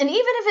blanks, and even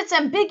if it's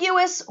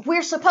ambiguous,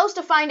 we're supposed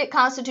to find it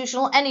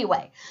constitutional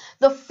anyway.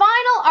 The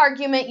final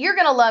argument you're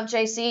going to love,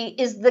 JC,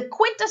 is the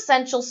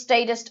quintessential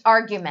statist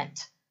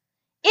argument.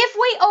 If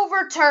we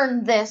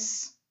overturn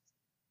this,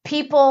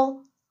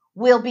 people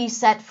will be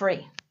set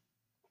free.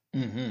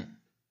 Yeah.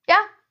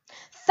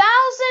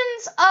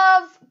 Thousands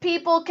of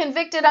people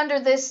convicted under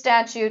this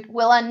statute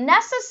will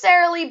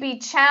unnecessarily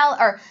be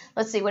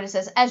let's see what it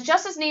says. As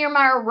Justice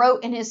Niemeyer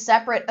wrote in his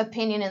separate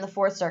opinion in the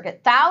Fourth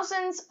Circuit,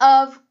 thousands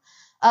of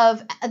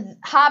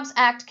Hobbs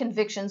Act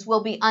convictions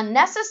will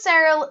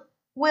unnecessarily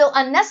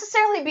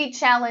be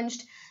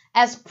challenged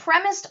as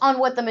premised on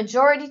what the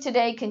majority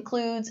today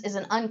concludes is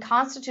an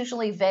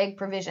unconstitutionally vague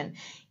provision,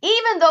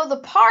 even though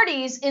the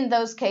parties in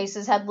those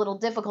cases had little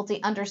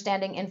difficulty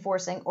understanding,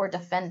 enforcing, or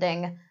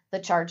defending the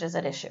charges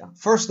at issue.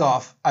 First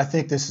off, I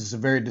think this is a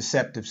very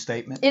deceptive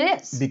statement.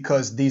 It is.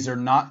 Because these are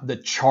not the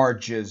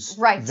charges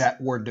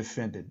that were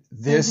defended.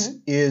 This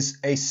is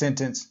a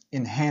sentence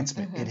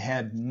enhancement. It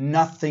had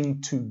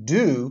nothing to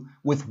do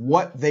with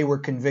what they were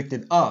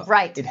convicted of.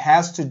 Right. It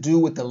has to do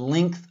with the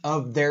length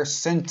of their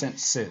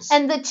sentences.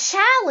 And the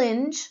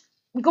challenge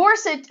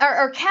Gorsuch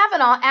or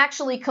Kavanaugh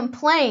actually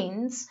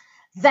complains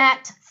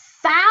that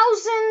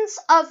thousands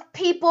of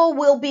people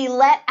will be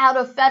let out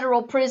of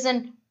federal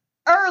prison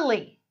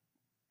early.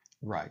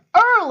 Right.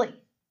 Early.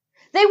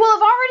 They will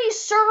have already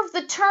served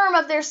the term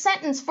of their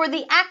sentence for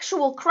the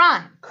actual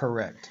crime.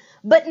 Correct.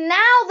 But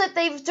now that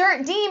they've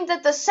deemed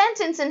that the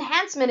sentence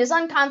enhancement is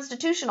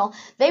unconstitutional,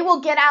 they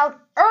will get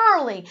out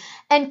early.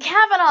 And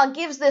Kavanaugh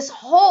gives this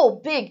whole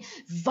big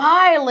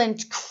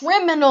violent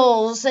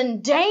criminals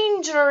and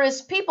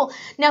dangerous people.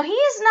 Now, he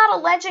is not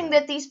alleging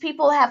that these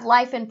people have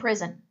life in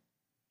prison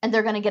and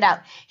they're going to get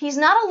out. He's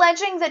not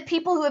alleging that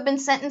people who have been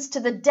sentenced to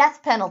the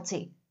death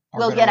penalty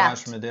will get out.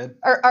 From the dead?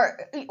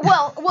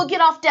 Well, will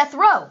get off death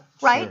row,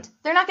 right? Sure.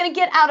 They're not going to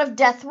get out of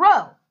death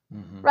row,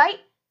 right?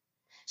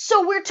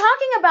 So we're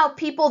talking about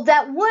people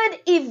that would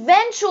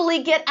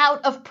eventually get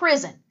out of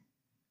prison.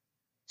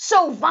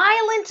 So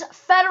violent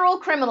federal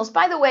criminals.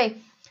 By the way,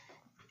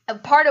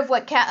 part of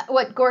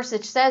what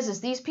Gorsuch says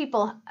is these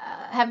people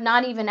have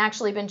not even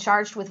actually been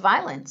charged with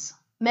violence,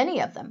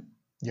 many of them.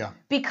 Yeah.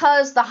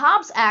 Because the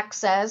Hobbs Act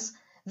says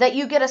that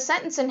you get a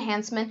sentence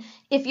enhancement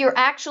if you're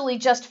actually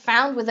just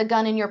found with a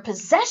gun in your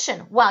possession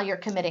while you're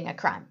committing a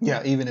crime.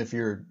 Yeah, even if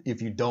you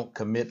don't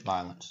commit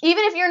violence.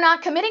 Even if you're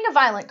not committing a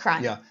violent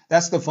crime. Yeah,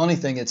 that's the funny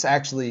thing. It's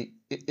actually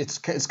it's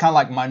kind of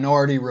like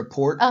Minority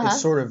Report.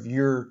 It's sort of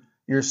your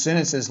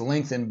sentence is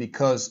lengthened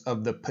because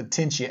of the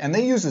potential, and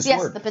they use this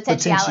word, the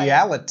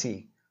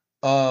potentiality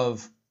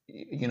of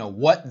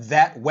what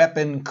that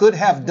weapon could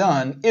have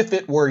done if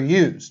it were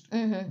used.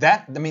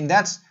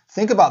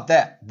 Think about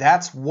that.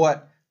 That's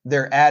what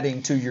they're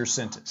adding to your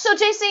sentence. So,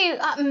 JC,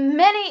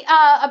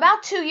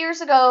 about 2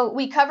 years ago,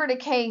 we covered a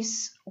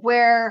case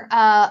where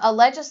a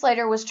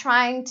legislator was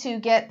trying to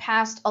get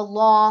passed a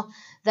law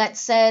that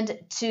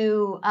said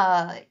to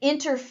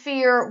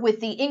interfere with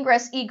the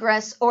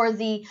ingress-egress or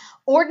the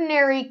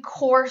ordinary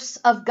course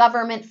of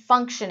government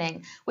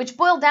functioning, which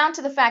boiled down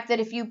to the fact that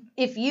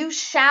if you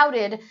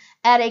shouted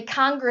at a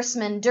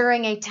congressman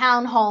during a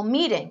town hall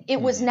meeting,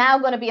 it was now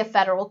going to be a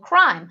federal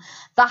crime.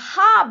 The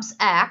Hobbs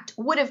Act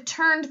would have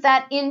turned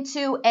that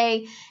into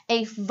a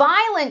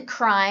violent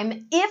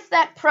crime if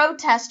that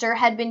protester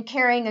had been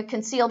carrying a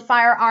concealed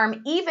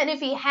firearm, even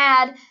if he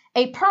had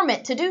a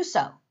permit to do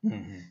so.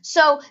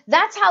 So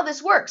that's how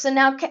this works. And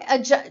now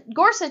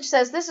Gorsuch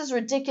says this is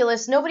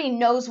ridiculous. Nobody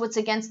knows what's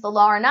against the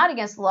law or not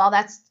against the law.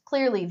 That's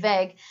clearly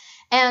vague.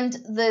 And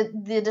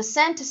the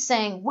dissent is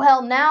saying,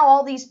 well, now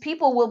all these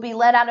people will be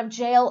let out of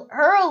jail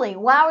early.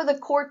 How are the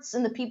courts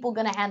and the people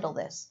going to handle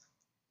this?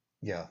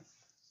 Yeah.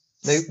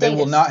 They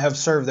will not have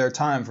served their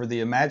time for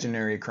the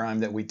imaginary crime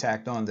that we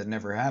tacked on that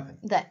never happened.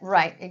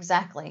 Right,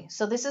 exactly.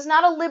 So this is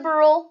not a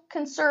liberal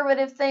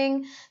conservative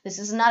thing. This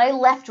is not a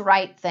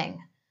left-right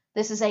thing.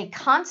 This is a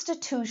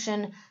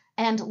Constitution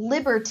and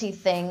liberty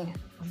thing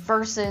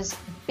versus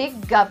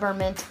big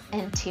government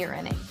and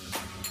tyranny.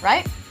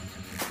 Right?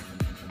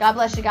 God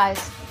bless you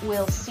guys.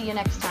 We'll see you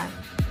next time.